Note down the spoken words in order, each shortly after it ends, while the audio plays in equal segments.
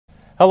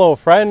Hello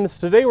friends,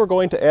 today we're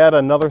going to add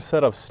another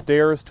set of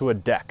stairs to a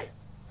deck.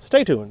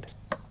 Stay tuned.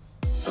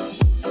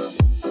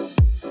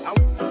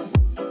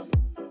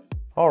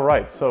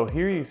 Alright, so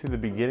here you see the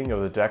beginning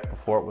of the deck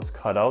before it was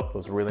cut out.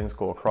 Those railings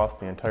go across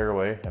the entire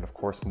way, and of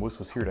course Moose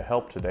was here to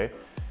help today.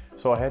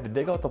 So I had to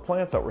dig out the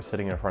plants that were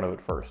sitting in front of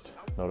it first.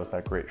 Notice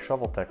that great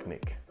shovel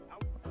technique.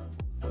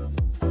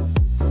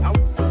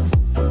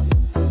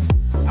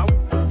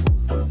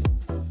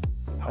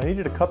 I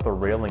needed to cut the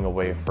railing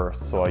away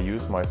first, so I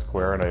used my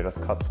square and I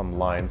just cut some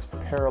lines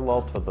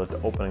parallel to the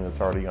opening that's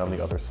already on the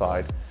other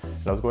side.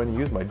 And I was going to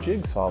use my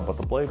jigsaw, but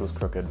the blade was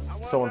crooked,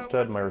 so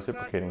instead my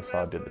reciprocating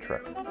saw did the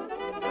trick.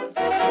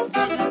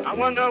 I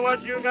wonder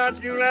what you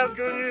got, you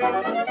rascal.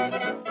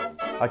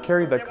 I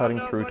carried that cutting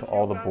through to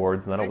all the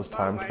boards, and then it was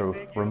time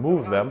to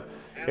remove them.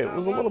 It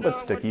was a little bit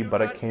sticky,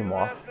 but it came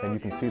off, and you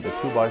can see the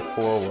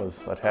 2x4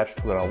 was attached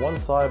to it on one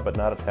side, but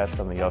not attached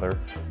on the other.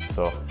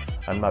 So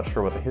I'm not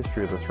sure what the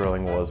history of this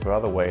railing was, but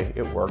either way,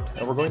 it worked,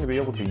 and we're going to be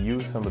able to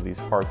use some of these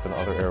parts in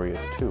other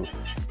areas too.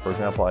 For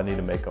example, I need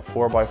to make a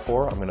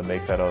 4x4. I'm going to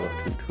make that out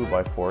of two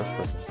 2x4s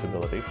for some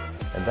stability,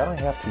 and then I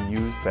have to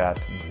use that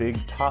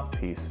big top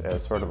piece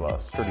as sort of a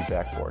sturdy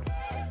backboard.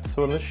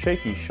 So in this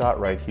shaky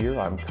shot right here,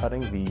 I'm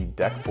cutting the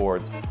deck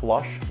boards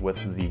flush with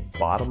the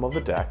bottom of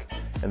the deck,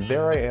 and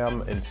there I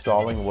am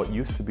installing what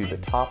used to be the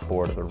top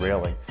board of the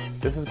railing.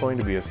 This is going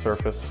to be a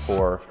surface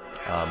for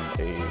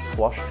a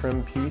flush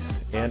trim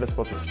piece, and it's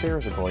what the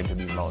stairs are going to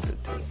be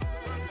mounted to.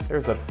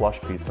 There's that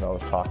flush piece that I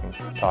was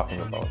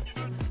talking about.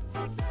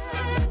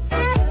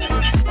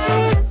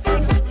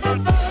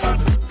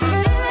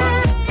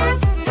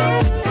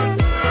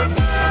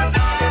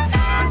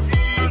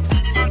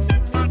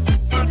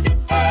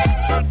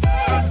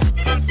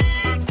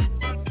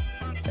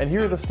 And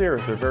here are the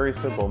stairs. They're very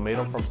simple. Made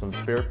them from some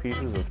spare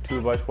pieces of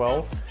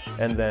 2x12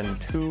 and then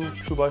two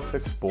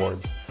 2x6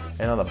 boards.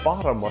 And on the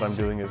bottom, what I'm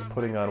doing is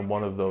putting on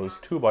one of those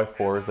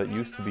 2x4s that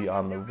used to be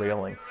on the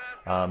railing.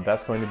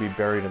 That's going to be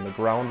buried in the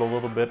ground a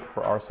little bit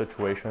for our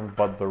situation,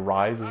 but the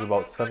rise is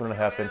about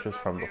 7.5 inches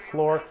from the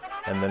floor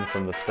and then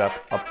from the step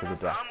up to the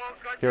deck.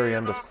 Here I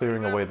am just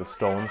clearing away the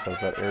stones as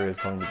that area is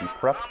going to be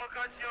prepped.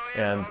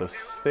 And the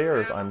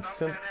stairs,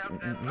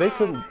 they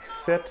could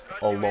sit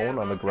alone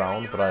on the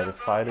ground, but I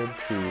decided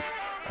to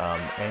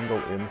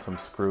angle in some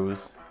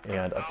screws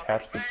and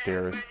attach the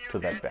stairs to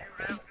that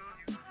backboard.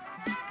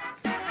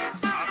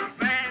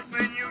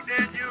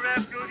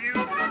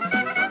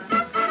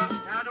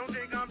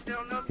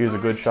 Here's a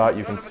good shot.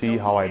 You can see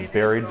how I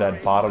buried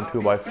that bottom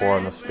 2x4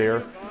 on the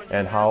stair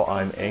and how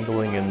I'm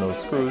angling in those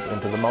screws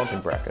into the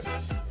mounting bracket.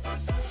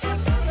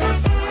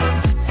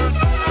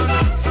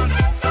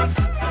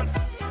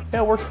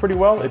 Yeah, it works pretty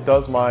well. It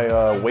does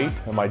my weight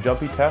and my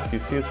jumpy test. You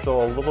see it's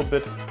still a little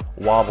bit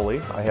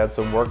wobbly. I had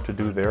some work to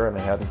do there and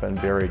it hadn't been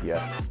buried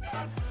yet.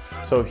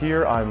 So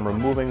here I'm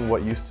removing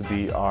what used to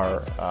be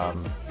our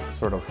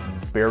sort of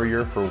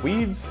barrier for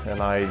weeds,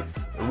 and I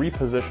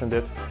repositioned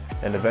it,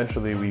 and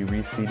eventually we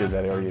reseeded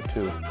that area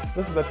too.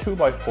 This is the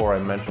 2x4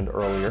 I mentioned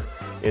earlier.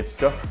 It's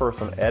just for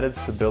some added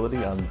stability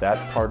on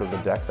that part of the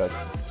deck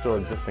that's still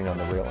existing on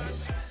the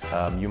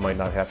railing. You might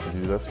not have to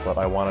do this, but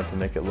I wanted to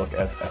make it look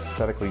as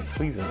aesthetically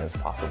pleasing as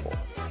possible.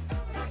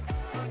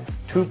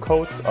 2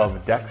 coats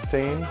of deck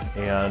stain,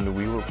 and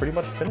we were pretty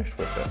much finished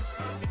with this.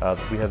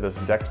 We had this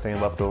deck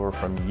stain left over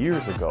from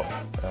years ago,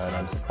 and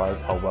I'm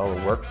surprised how well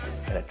it worked,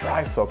 and it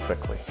dries so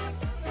quickly.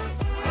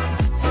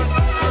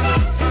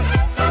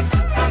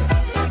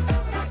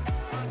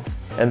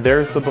 And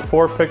there's the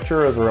before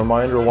picture as a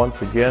reminder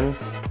once again.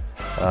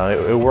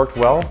 It worked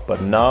well,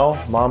 but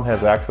now Mom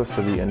has access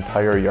to the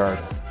entire yard.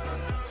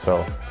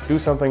 So do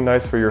something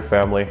nice for your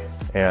family,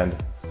 and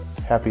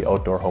happy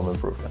outdoor home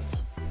improvements.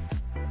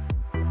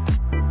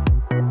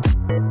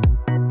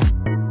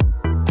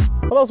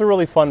 Well, that was a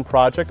really fun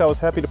project. I was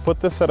happy to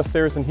put this set of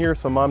stairs in here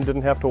so Mom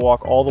didn't have to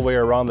walk all the way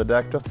around the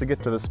deck just to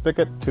get to the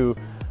spigot to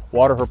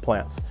water her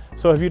plants.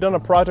 So have you done a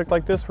project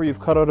like this where you've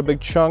cut out a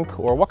big chunk,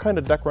 or what kind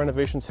of deck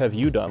renovations have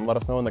you done? Let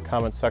us know in the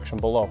comments section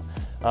below.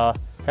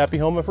 Happy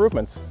home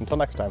improvements. Until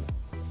next time,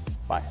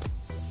 bye.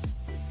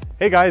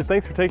 Hey guys,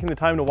 thanks for taking the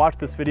time to watch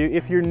this video.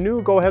 If you're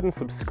new, go ahead and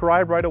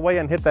subscribe right away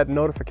and hit that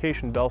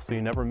notification bell so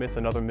you never miss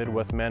another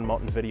Midwest Man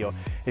Mountain video.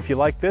 If you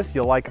like this,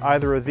 you'll like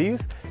either of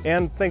these,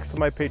 and thanks to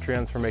my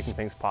Patreons for making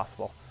things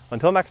possible.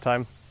 Until next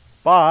time,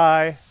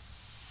 bye!